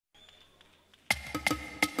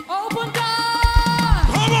Open door!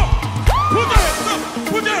 Come on! Put your hands up!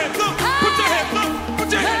 Put your hands up! Put your hands up!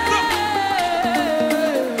 Put your hands up!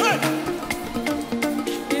 Hey!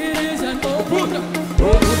 It is an open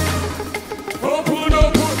door. Open,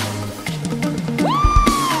 open!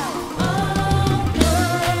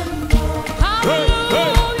 Hey, hey,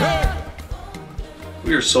 hey!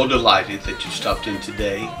 We are so delighted that you stopped in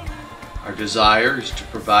today. Our desire is to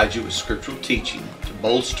provide you with scriptural teaching to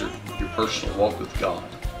bolster your personal walk with God.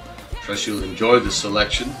 Trust you'll enjoy the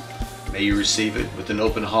selection. May you receive it with an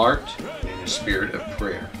open heart and in a spirit of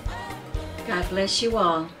prayer. God bless you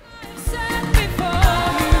all. Set before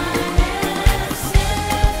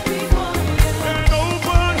And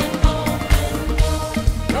open!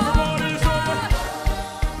 Everybody's open!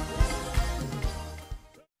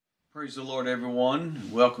 Praise the Lord, everyone.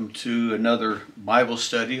 Welcome to another Bible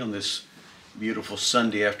study on this beautiful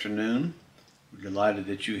Sunday afternoon. We're delighted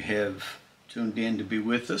that you have tuned in to be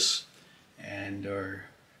with us, and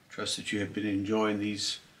trust that you have been enjoying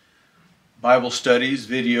these Bible studies,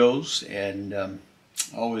 videos, and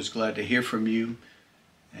always glad to hear from you.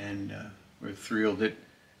 And we're thrilled that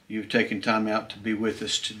you've taken time out to be with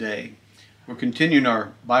us today. We're continuing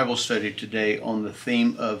our Bible study today on the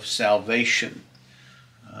theme of salvation.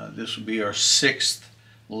 This will be our 6th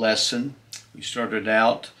lesson. We started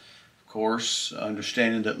out, of course,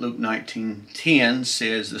 understanding that Luke 19:10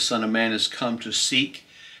 says the Son of Man has come to seek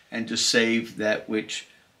and to save that which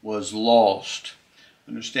was lost.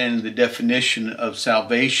 Understanding the definition of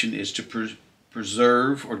salvation is to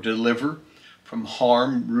preserve or deliver from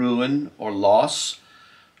harm, ruin, or loss.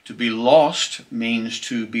 To be lost means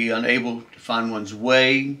to be unable to find one's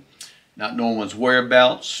way, not knowing one's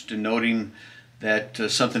whereabouts, denoting that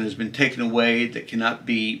something has been taken away that cannot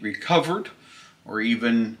be recovered, or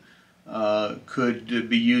even could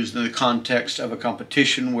be used in the context of a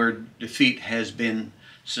competition where defeat has been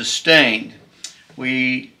sustained.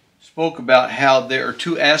 We spoke about how there are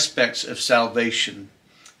two aspects of salvation.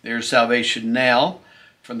 There's salvation now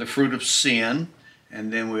from the fruit of sin,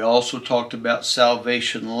 and then we also talked about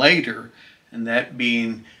salvation later, and that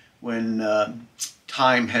being when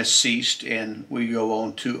time has ceased and we go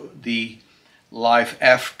on to the life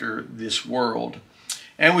after this world.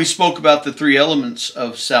 And we spoke about the three elements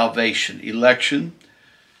of salvation: election,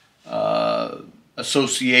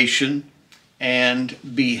 association, and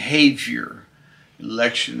behavior.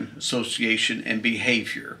 Election, association, and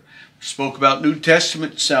behavior. We spoke about New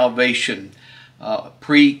Testament salvation,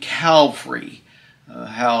 pre-Calvary,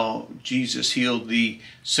 how Jesus healed the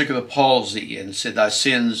sick of the palsy and said, "Thy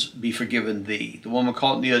sins be forgiven thee." The woman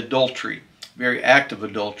caught in the adultery, very act of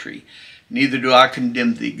adultery. "Neither do I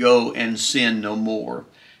condemn thee, go and sin no more."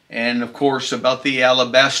 And of course about the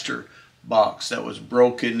alabaster box that was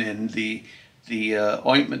broken and the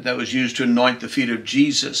ointment that was used to anoint the feet of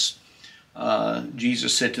Jesus.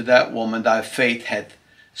 Jesus said to that woman, "Thy faith hath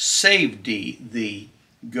saved thee.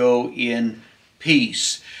 Go in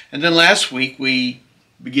peace." And then last week we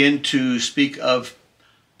began to speak of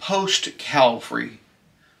post-Calvary,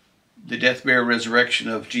 the death, burial, resurrection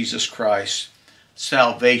of Jesus Christ,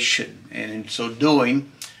 salvation. And in so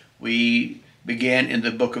doing, we began in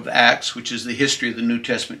the book of Acts, which is the history of the New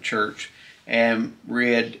Testament church, and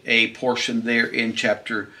read a portion there in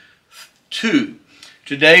chapter 2.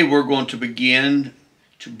 Today we're going to begin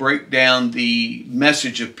to break down the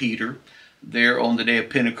message of Peter there on the day of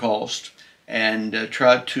Pentecost and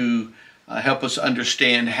try to help us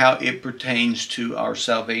understand how it pertains to our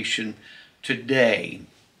salvation today.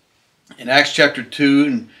 In Acts chapter 2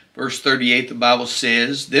 and verse 38, the Bible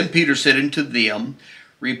says, "Then Peter said unto them,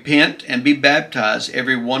 Repent and be baptized,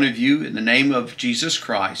 every one of you, in the name of Jesus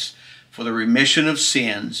Christ, for the remission of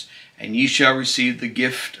sins, and ye shall receive the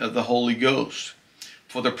gift of the Holy Ghost.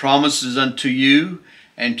 For the promise is unto you,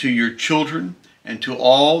 and to your children, and to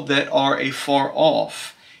all that are afar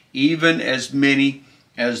off, even as many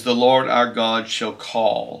as the Lord our God shall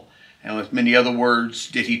call." And with many other words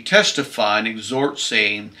did he testify and exhort,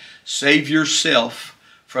 saying, "Save yourself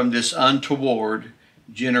from this untoward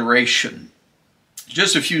generation."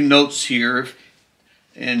 Just a few notes here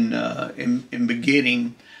in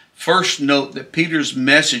beginning. First, note that Peter's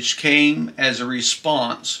message came as a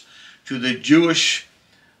response to the Jewish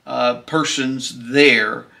persons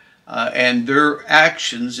there and their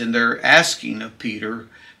actions and their asking of Peter,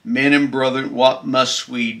 "Men and brethren, what must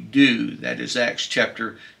we do?" That is Acts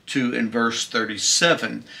chapter 2 and verse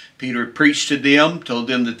 37. Peter preached to them, told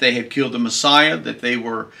them that they had killed the Messiah, that they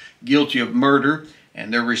were guilty of murder,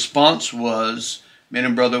 and their response was, Men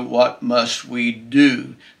and brother, what must we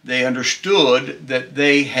do? They understood that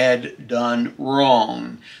they had done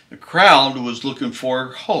wrong. The crowd was looking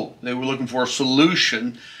for hope. They were looking for a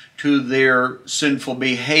solution to their sinful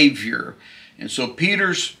behavior. And so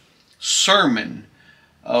Peter's sermon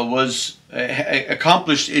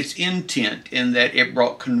accomplished its intent in that it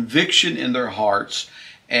brought conviction in their hearts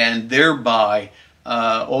and thereby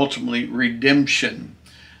ultimately redemption.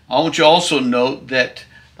 I want you to also note that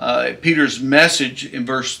Peter's message in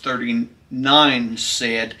verse 39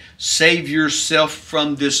 said, "Save yourself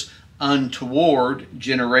from this untoward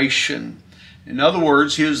generation." In other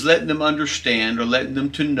words, he was letting them understand, or letting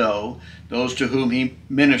them to know, those to whom he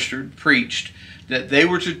ministered, preached, that they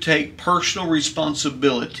were to take personal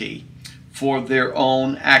responsibility for their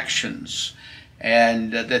own actions,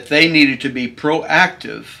 and that they needed to be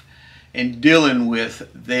proactive in dealing with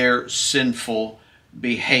their sinful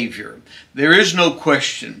behavior. There is no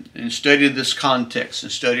question in studying this context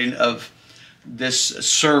and studying of this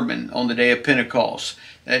sermon on the day of Pentecost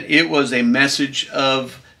that it was a message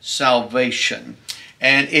of salvation,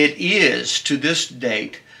 and it is to this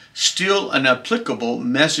date still an applicable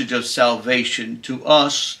message of salvation to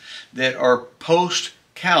us that are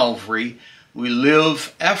post-Calvary. We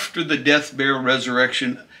live after the death, burial,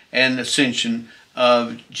 resurrection, and ascension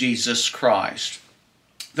of Jesus Christ.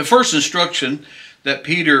 The first instruction that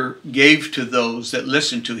Peter gave to those that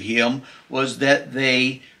listened to him was that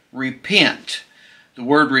they repent. The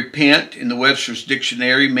word repent in the Webster's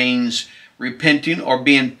Dictionary means repenting or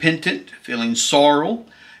being penitent, feeling sorrow,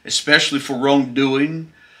 especially for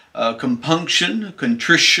wrongdoing, compunction,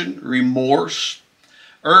 contrition, remorse.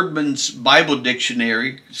 Urban's Bible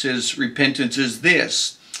Dictionary says repentance is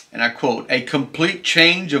this, and I quote, "a complete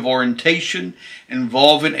change of orientation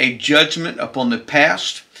involving a judgment upon the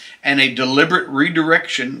past and a deliberate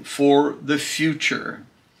redirection for the future."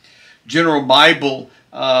 General Bible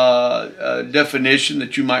definition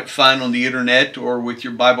that you might find on the internet or with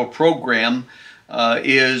your Bible program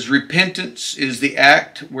is repentance is the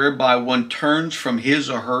act whereby one turns from his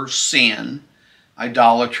or her sin,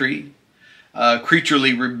 idolatry,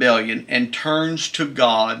 creaturely rebellion, and turns to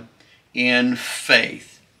God in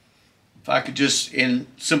faith. If I could just, in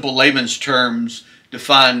simple layman's terms,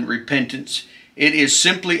 define repentance, it is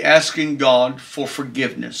simply asking God for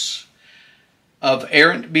forgiveness of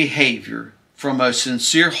errant behavior from a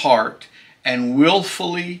sincere heart and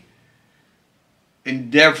willfully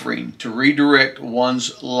endeavoring to redirect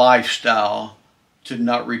one's lifestyle to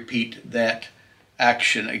not repeat that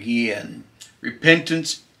action again.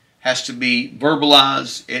 Repentance has to be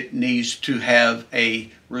verbalized. It needs to have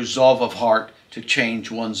a resolve of heart to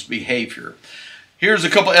change one's behavior. Here's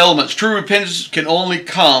a couple elements. True repentance can only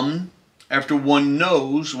come after one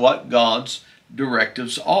knows what God's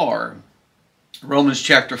directives are. Romans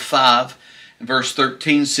chapter 5 and verse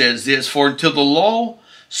 13 says this, "For until the law,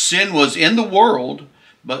 sin was in the world,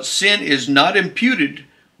 but sin is not imputed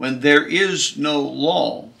when there is no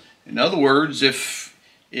law." In other words, if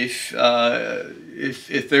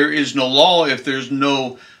there is no law, if there's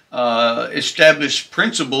no established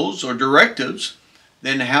principles or directives,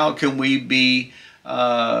 then how can we be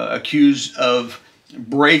accused of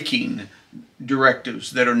breaking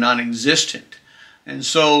directives that are non-existent? And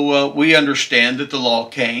so we understand that the law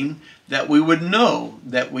came that we would know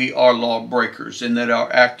that we are lawbreakers and that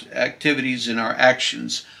our activities and our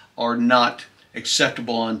actions are not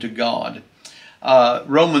acceptable unto God.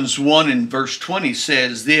 Romans 1 and verse 20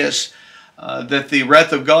 says this, that the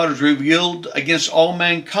wrath of God is revealed against all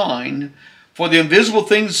mankind, for the invisible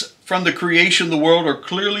things from the creation of the world are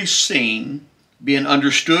clearly seen, being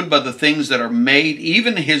understood by the things that are made,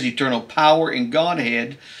 even his eternal power and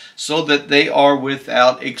Godhead, so that they are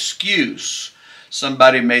without excuse.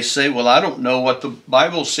 Somebody may say, well, I don't know what the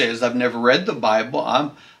Bible says. I've never read the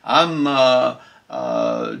Bible. I'm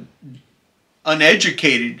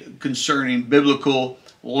uneducated concerning biblical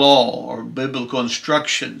law or biblical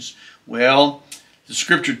instructions. Well, the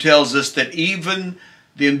scripture tells us that even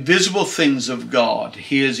the invisible things of God,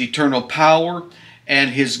 his eternal power and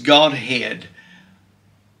his Godhead,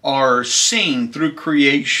 are seen through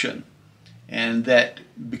creation, and that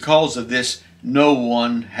because of this, no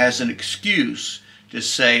one has an excuse to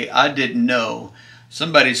say, I didn't know.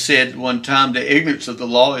 Somebody said one time that ignorance of the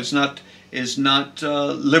law is not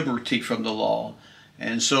liberty from the law.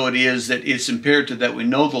 And so it is that it's imperative that we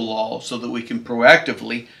know the law so that we can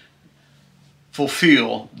proactively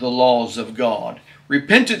fulfill the laws of God.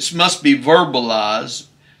 Repentance must be verbalized,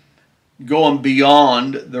 going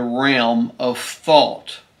beyond the realm of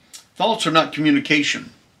thought. Thoughts are not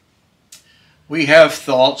communication. We have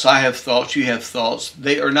thoughts, I have thoughts, you have thoughts.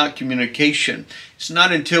 They are not communication. It's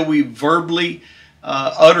not until we verbally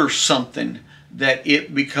utter something, that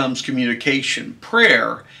it becomes communication.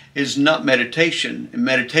 Prayer is not meditation, and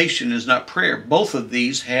meditation is not prayer. Both of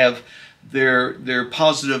these have their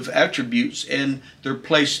positive attributes and their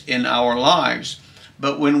place in our lives.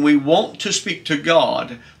 But when we want to speak to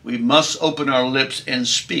God, we must open our lips and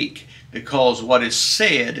speak, because what is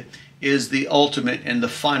said is the ultimate and the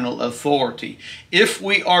final authority. If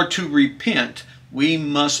we are to repent, we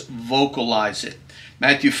must vocalize it.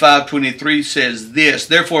 Matthew 5:23 says this,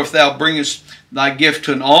 "Therefore if thou bringest thy gift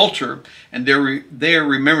to an altar, and there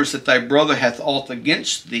rememberest that thy brother hath aught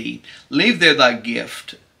against thee, leave there thy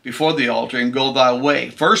gift before the altar, and go thy way.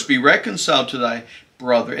 First be reconciled to thy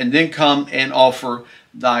brother, and then come and offer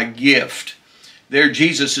thy gift." There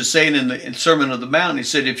Jesus is saying in the Sermon on the Mount, he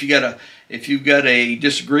said, if you've got a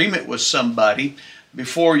disagreement with somebody,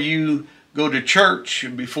 before you go to church,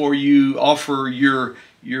 before you offer your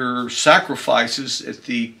sacrifices at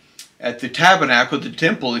the tabernacle, the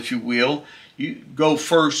temple, if you will, you go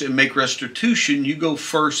first and make restitution. You go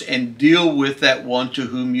first and deal with that one to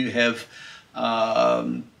whom you have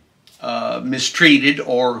mistreated,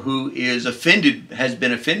 or who is offended, has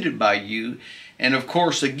been offended by you. And of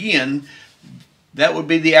course, again, that would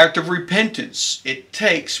be the act of repentance. It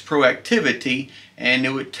takes proactivity, and it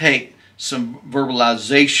would take some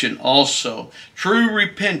verbalization also. True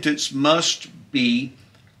repentance must be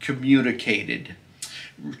communicated.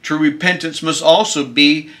 True repentance must also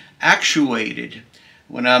be actuated.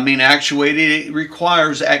 When I mean actuated, it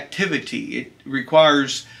requires activity. It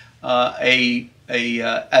requires an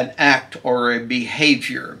act or a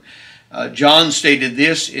behavior. John stated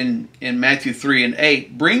this in Matthew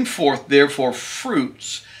 3:8, "Bring forth therefore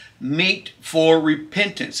fruits meet for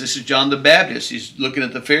repentance." This is John the Baptist. He's looking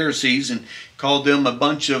at the Pharisees and called them a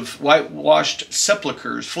bunch of whitewashed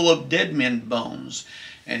sepulchres full of dead men's bones.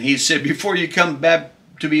 And he said, before you come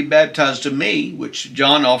to be baptized to me, which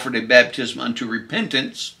John offered a baptism unto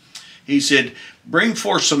repentance, he said, bring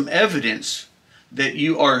forth some evidence that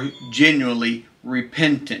you are genuinely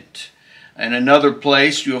repentant. And another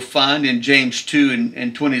place you'll find in James 2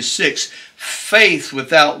 and 26, faith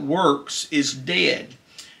without works is dead.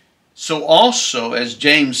 So also, as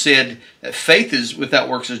James said, that faith is without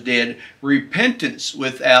works is dead, repentance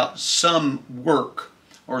without some work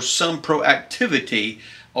or some proactivity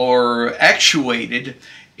or actuated,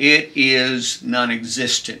 it is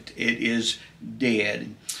non-existent. It is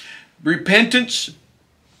dead. Repentance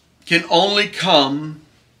can only come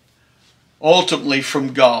ultimately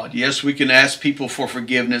from God. Yes, we can ask people for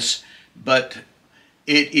forgiveness, but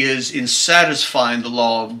it is in satisfying the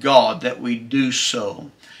law of God that we do so,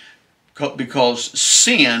 because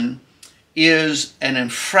sin is an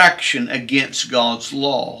infraction against God's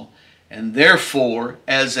law, and therefore,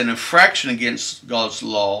 as an infraction against God's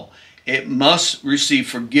law, it must receive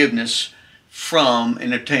forgiveness from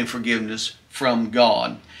and obtain forgiveness from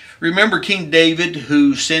God. Remember King David,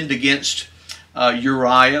 who sinned against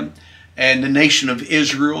Uriah and the nation of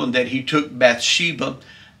Israel, and that he took Bathsheba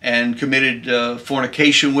and committed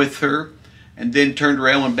fornication with her, and then turned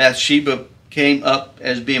around when Bathsheba came up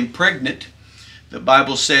as being pregnant. The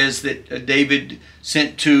Bible says that David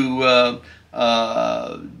sent to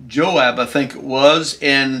Joab, I think it was,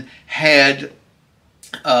 and had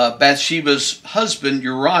Bathsheba's husband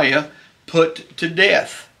Uriah put to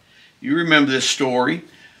death. You remember this story.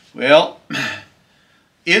 Well,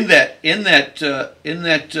 in that event,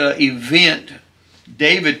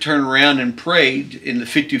 David turned around and prayed in the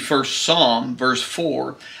 51st Psalm, verse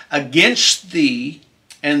 4, "Against thee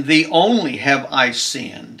and thee only have I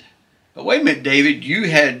sinned." But wait a minute, David, you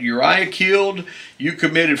had Uriah killed, you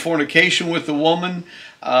committed fornication with the woman,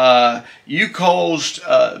 you caused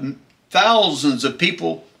thousands of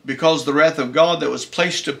people, because the wrath of God that was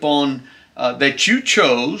placed upon, that you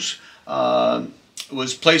chose,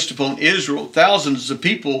 was placed upon Israel. Thousands of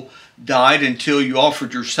people died until you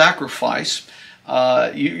offered your sacrifice.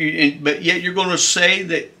 But yet you're going to say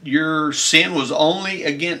that your sin was only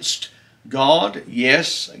against God?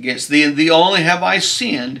 Yes, against thee and thee only have I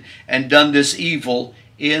sinned and done this evil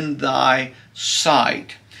in thy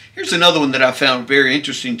sight. Here's another one that I found very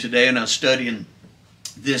interesting today, and I was studying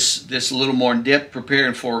this a little more in depth,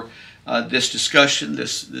 preparing for this discussion,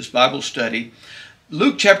 this Bible study.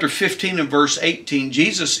 Luke chapter 15 and verse 18,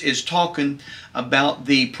 Jesus is talking about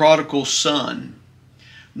the prodigal son.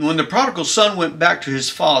 When the prodigal son went back to his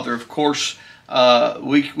father, of course,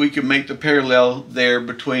 we can make the parallel there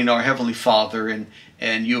between our Heavenly Father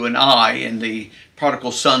and you and I, and the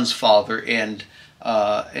prodigal son's father and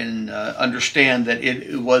understand that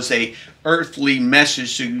it was a earthly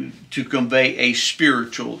message to convey a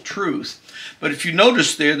spiritual truth. But if you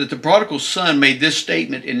notice there that the prodigal son made this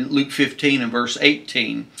statement in Luke 15 and verse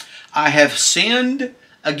 18, I have sinned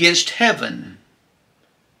against heaven.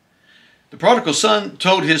 The prodigal son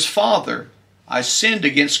told his father, I sinned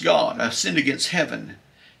against God, I sinned against heaven.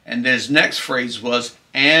 And then his next phrase was,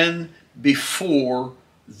 and before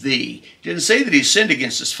thee. He didn't say that he sinned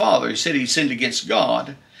against his father, he said he sinned against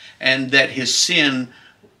God, and that his sin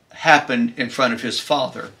happened in front of his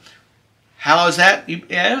father. How is that, you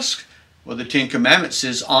ask? Well, the Ten Commandments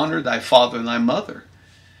says, honor thy father and thy mother.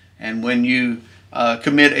 And when you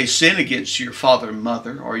commit a sin against your father and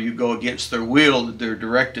mother, or you go against their will, their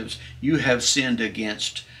directives, you have sinned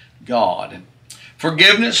against God.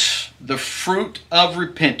 Forgiveness, the fruit of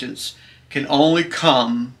repentance, can only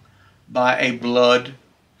come by a blood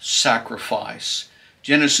sacrifice.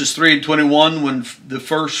 Genesis 3:21, when the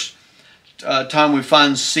first time we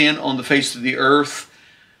find sin on the face of the earth,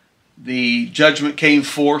 the judgment came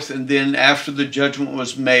forth, and then after the judgment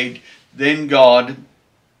was made, then God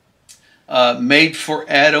made for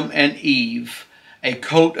Adam and Eve a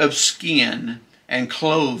coat of skin and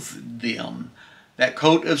clothed them. That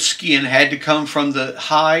coat of skin had to come from the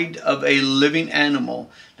hide of a living animal.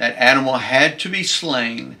 That animal had to be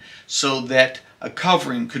slain so that a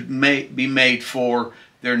covering could be made for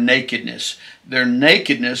their nakedness. Their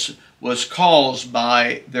nakedness was caused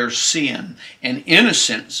by their sin. And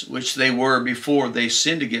innocence, which they were before they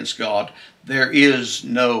sinned against God, there is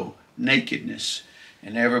no nakedness.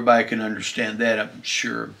 And everybody can understand that, I'm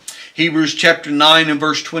sure. Hebrews chapter 9 and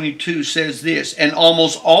verse 22 says this, and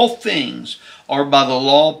almost all things are by the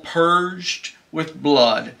law purged with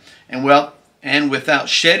blood, and without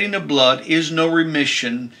shedding of blood is no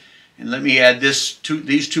remission. And let me add these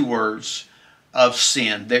two words, of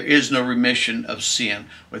sin. There is no remission of sin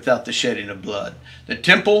without the shedding of blood. The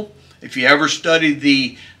temple, if you ever study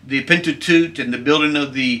the Pentateuch and the building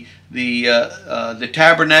of the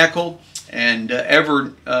tabernacle, and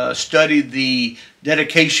ever study the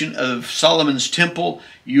dedication of Solomon's temple,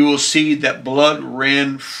 you will see that blood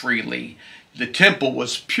ran freely. The temple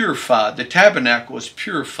was purified. The tabernacle was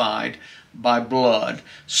purified by blood.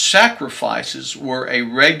 Sacrifices were a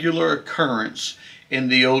regular occurrence in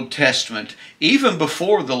the Old Testament. Even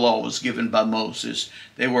before the law was given by Moses,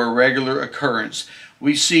 they were a regular occurrence.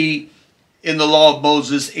 We see in the law of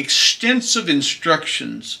Moses extensive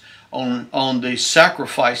instructions on the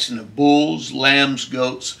sacrificing of bulls, lambs,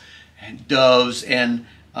 goats, and doves, and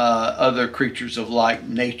other creatures of like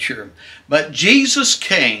nature. But Jesus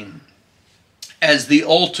came as the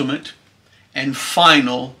ultimate and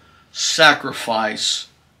final sacrifice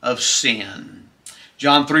of sin.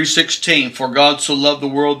 John 3:16, for God so loved the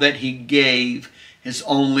world that he gave his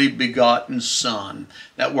only begotten Son.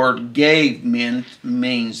 That word gave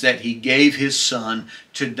means that he gave his Son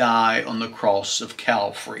to die on the cross of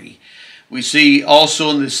Calvary. We see also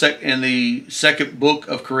in the second book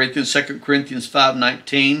of Corinthians, 2 Corinthians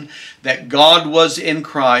 5:19, that God was in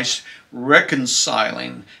Christ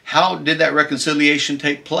reconciling. How did that reconciliation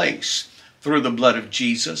take place? Through the blood of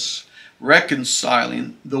Jesus,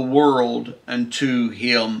 reconciling the world unto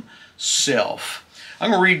himself. I'm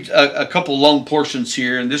going to read a couple long portions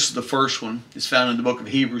here, and this is the first one. It's found in the book of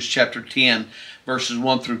Hebrews chapter 10, verses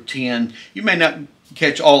 1 through 10. You may not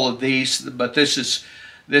catch all of these, but this is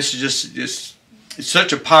just it's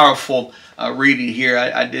such a powerful reading here.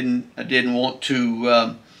 I didn't want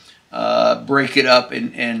to break it up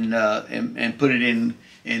and put it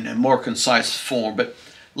in a more concise form, but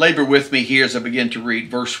labor with me here as I begin to read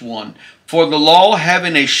verse 1. For the law,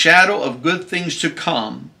 having a shadow of good things to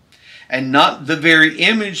come, and not the very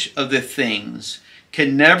image of the things,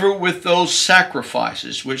 can never with those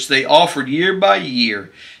sacrifices which they offered year by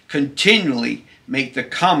year continually make the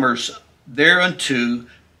comers thereunto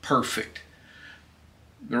perfect.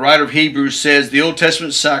 The writer of Hebrews says the Old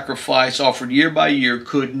Testament sacrifice offered year by year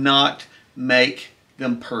could not make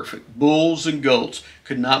them perfect. Bulls and goats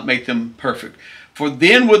could not make them perfect. For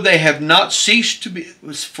then would they have not ceased to be,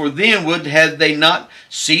 had they not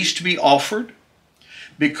ceased to be offered?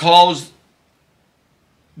 Because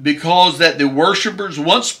that the worshippers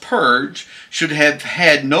once purged should have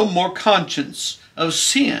had no more conscience of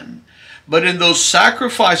sin. But in those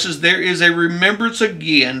sacrifices there is a remembrance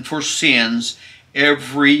again for sins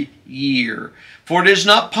every year. For it is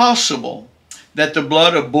not possible that the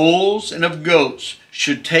blood of bulls and of goats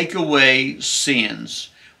should take away sins.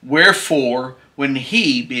 Wherefore, when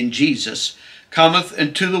he, being Jesus, cometh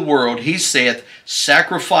into the world, he saith,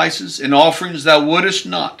 sacrifices and offerings thou wouldest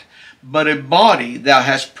not, but a body thou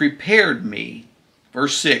hast prepared me.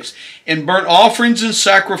 Verse 6, in burnt offerings and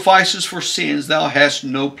sacrifices for sins thou hast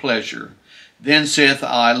no pleasure. Then saith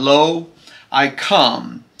I, Lo, I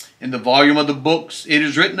come. In the volume of the books it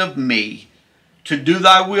is written of me, to do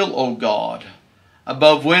thy will, O God.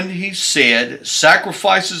 Above when he said,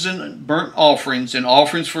 sacrifices and burnt offerings and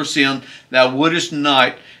offerings for sin thou wouldest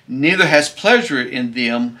not, neither hast pleasure in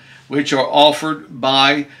them which are offered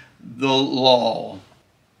by the law.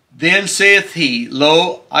 Then saith he,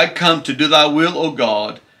 Lo, I come to do thy will, O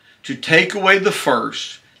God, to take away the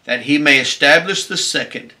first, that he may establish the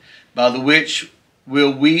second, by the which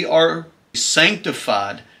will we are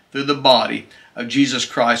sanctified through the body of Jesus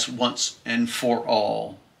Christ once and for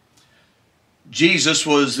all. Jesus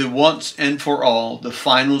was the once and for all, the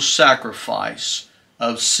final sacrifice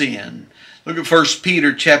of sin. Look at 1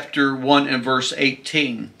 Peter chapter 1 and verse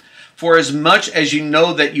 18. For as much as you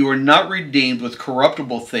know that you are not redeemed with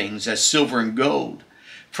corruptible things as silver and gold,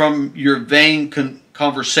 from your vain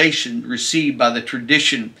conversation received by the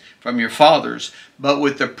tradition from your fathers, but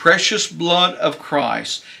with the precious blood of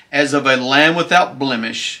Christ, as of a lamb without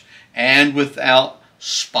blemish and without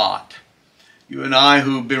spot. You and I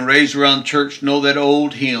who've been raised around church know that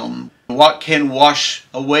old hymn, what can wash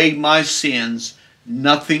away my sins?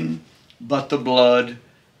 Nothing but the blood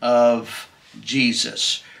of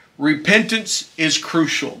Jesus. Repentance is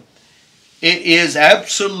crucial. It is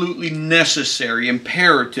absolutely necessary,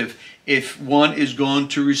 imperative, if one is going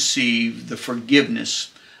to receive the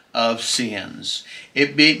forgiveness of sins.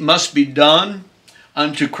 It must be done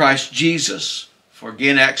unto Christ Jesus. For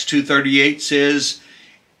again, Acts 2:38 says,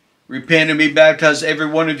 repent and be baptized, every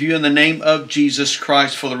one of you, in the name of Jesus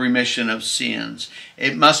Christ for the remission of sins.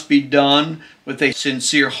 It must be done with a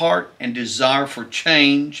sincere heart and desire for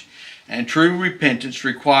change. And true repentance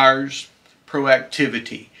requires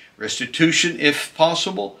proactivity, restitution if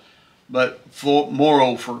possible, but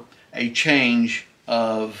moreover, a change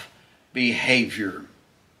of behavior.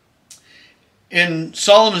 In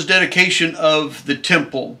Solomon's dedication of the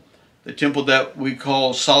temple that we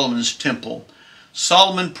call Solomon's temple,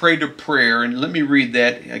 Solomon prayed a prayer, and let me read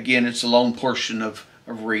that again. It's a long portion of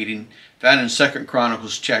reading, found in 2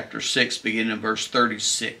 Chronicles chapter 6, beginning in verse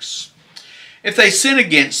 36. If they sin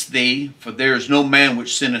against thee, for there is no man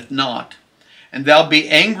which sinneth not, and thou be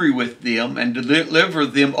angry with them, and deliver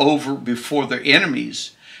them over before their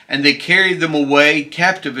enemies, and they carry them away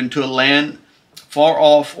captive into a land far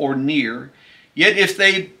off or near, yet if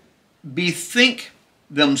they bethink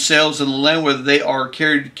themselves in the land where they are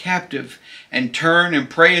carried captive, and turn and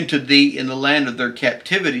pray unto thee in the land of their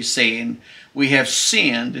captivity, saying, we have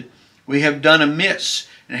sinned, we have done amiss,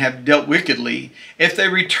 and have dealt wickedly, if they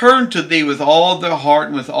return to thee with all their heart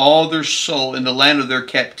and with all their soul in the land of their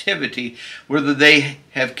captivity, whither they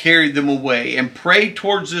have carried them away, and pray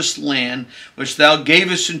towards this land which thou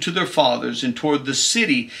gavest unto their fathers, and toward the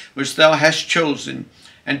city which thou hast chosen,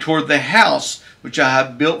 and toward the house which I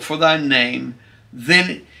have built for thy name,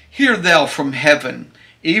 then hear thou from heaven,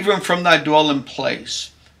 even from thy dwelling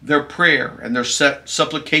place, their prayer and their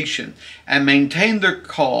supplication, and maintain their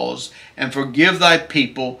cause, and forgive thy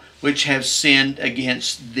people which have sinned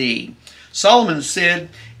against thee. Solomon said,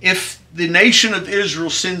 if the nation of Israel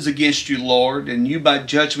sins against you, Lord, and you by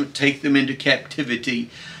judgment take them into captivity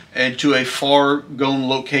and to a far-gone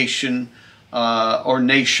location or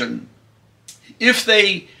nation, if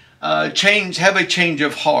they have a change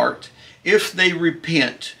of heart, if they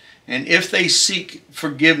repent, and if they seek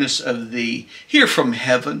forgiveness of thee, hear from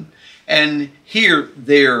heaven and hear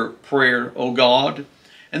their prayer, O God.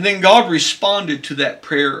 And then God responded to that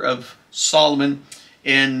prayer of Solomon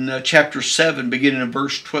in chapter 7, beginning in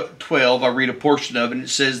verse 12. I read a portion of it, and it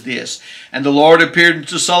says this, and the Lord appeared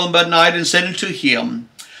unto Solomon by night and said unto him,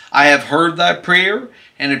 I have heard thy prayer,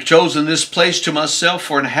 and have chosen this place to myself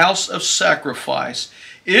for an house of sacrifice.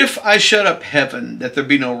 If I shut up heaven, that there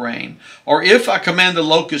be no rain, or if I command the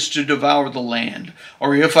locusts to devour the land,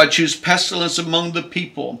 or if I choose pestilence among the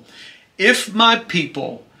people, if my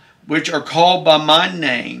people, which are called by my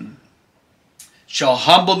name, shall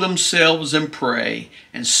humble themselves and pray,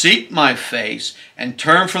 and seek my face, and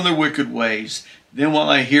turn from their wicked ways, then will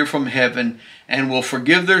I hear from heaven, and will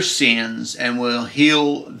forgive their sins, and will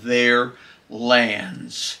heal their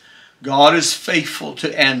lands. God is faithful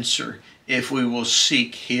to answer if we will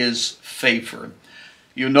seek his favor.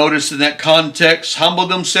 You'll notice in that context, humble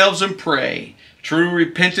themselves and pray. True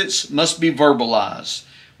repentance must be verbalized.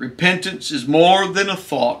 Repentance is more than a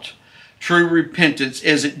thought. True repentance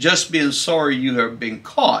isn't just being sorry you have been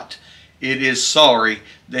caught. It is sorry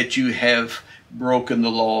that you have broken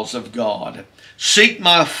the laws of God. Seek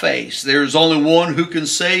my face. There is only one who can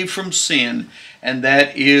save from sin, and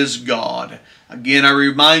that is God. Again, I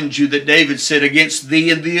remind you that David said, against thee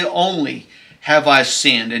and thee only have I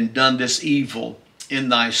sinned and done this evil in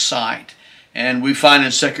thy sight. And we find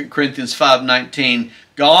in 2 Corinthians 5:19,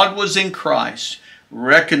 God was in Christ,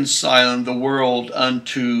 reconciling the world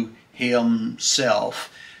unto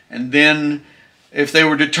himself. And then, if they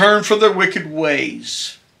were to turn from their wicked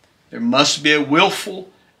ways, there must be a willful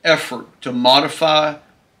effort to modify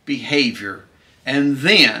behavior. And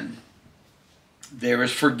then there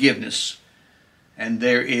is forgiveness, and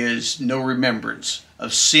there is no remembrance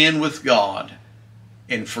of sin with God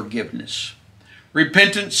in forgiveness.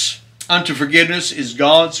 Repentance unto forgiveness is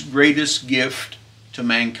God's greatest gift to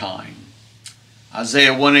mankind.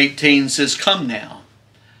 Isaiah 1:18 says, Come now,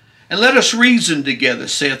 and let us reason together,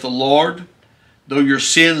 saith the Lord. Though your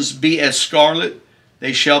sins be as scarlet,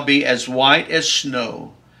 they shall be as white as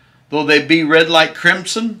snow. Though they be red like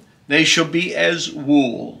crimson, they shall be as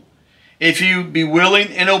wool. If you be willing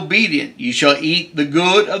and obedient, you shall eat the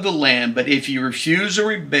good of the land. But if you refuse or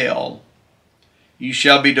rebel, you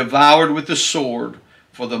shall be devoured with the sword,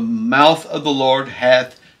 for the mouth of the Lord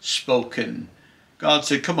hath spoken. God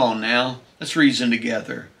said, come on now, let's reason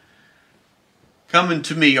together. Come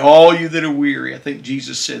unto me, all you that are weary. I think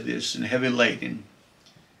Jesus said this, and heavy laden,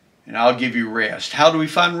 and I'll give you rest. How do we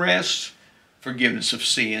find rest? Forgiveness of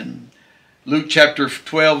sin. Luke chapter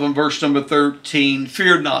 12 and verse number 13.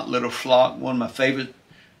 Fear not, little flock. One of my favorite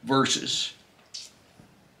verses.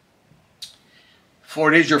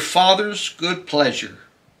 For it is your Father's good pleasure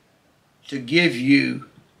to give you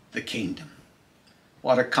the kingdom.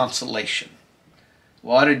 What a consolation.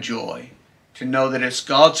 What a joy to know that it's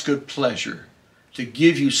God's good pleasure to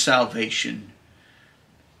give you salvation,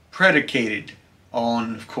 predicated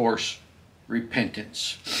on, of course,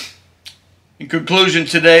 repentance. In conclusion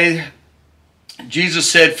today,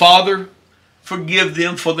 Jesus said, Father, forgive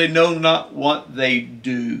them, for they know not what they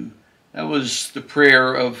do. That was the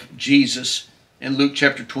prayer of Jesus in Luke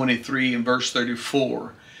chapter 23 and verse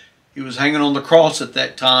 34. He was hanging on the cross at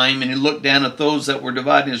that time, and he looked down at those that were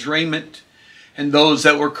dividing his raiment, and those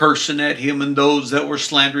that were cursing at him, and those that were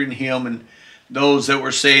slandering him, and those that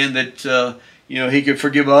were saying that he could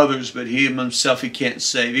forgive others, but himself he can't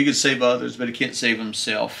save. He can save others, but he can't save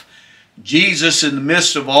himself. Jesus, in the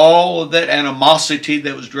midst of all of that animosity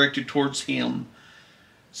that was directed towards him,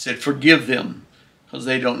 said, forgive them, because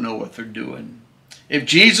they don't know what they're doing. If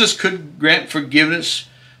Jesus could grant forgiveness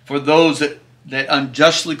for those that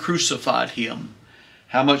unjustly crucified him,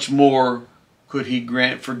 how much more could he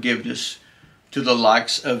grant forgiveness to the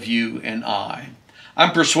likes of you and I?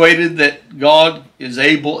 I'm persuaded that God is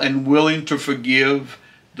able and willing to forgive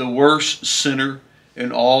the worst sinner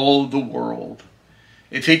in all the world.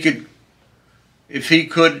 If he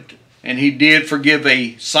could, and he did forgive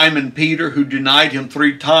a Simon Peter who denied him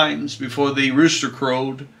 3 times before the rooster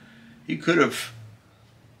crowed, he could have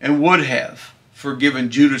and would have forgiven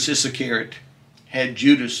Judas Iscariot had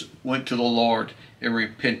Judas went to the Lord in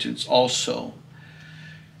repentance also.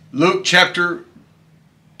 Luke chapter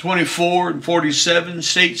 24 and 47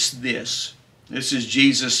 states this. This is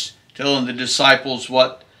Jesus telling the disciples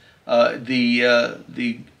what their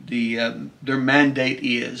mandate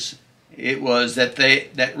is. It was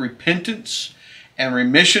that repentance and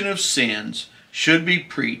remission of sins should be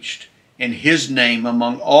preached in his name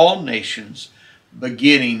among all nations,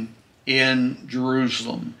 beginning in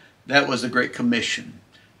Jerusalem. That was the Great Commission.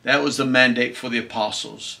 That was the mandate for the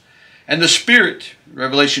apostles. And the Spirit,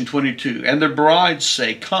 Revelation 22, and the bride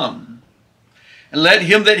say, Come. And let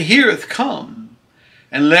him that heareth come.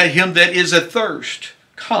 And let him that is athirst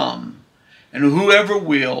come. And whoever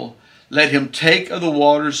will, let him take of the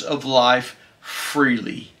waters of life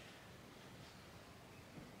freely.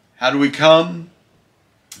 How do we come?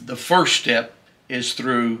 The first step is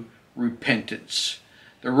through repentance.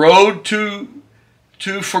 The road to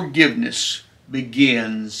forgiveness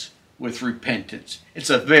begins with repentance. It's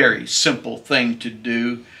a very simple thing to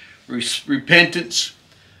do. Repentance,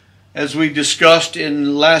 as we discussed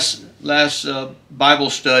in last Bible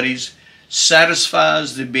studies,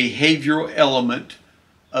 satisfies the behavioral element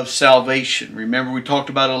of salvation. Remember, we talked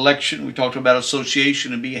about election, we talked about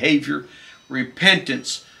association and behavior.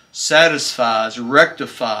 Repentance satisfies,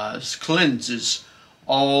 rectifies, cleanses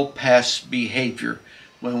all past behavior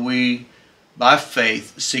when we, by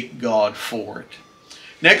faith, seek God for it.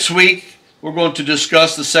 Next week, we're going to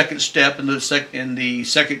discuss the second step in the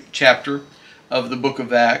second chapter of the book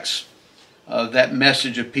of Acts, that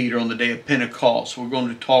message of Peter on the day of Pentecost. We're going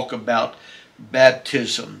to talk about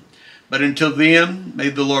baptism. But until then, may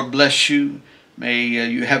the Lord bless you. May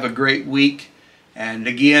you have a great week. And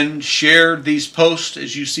again, share these posts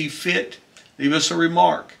as you see fit. Leave us a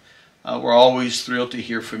remark. We're always thrilled to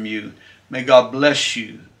hear from you. May God bless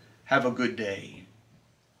you. Have a good day.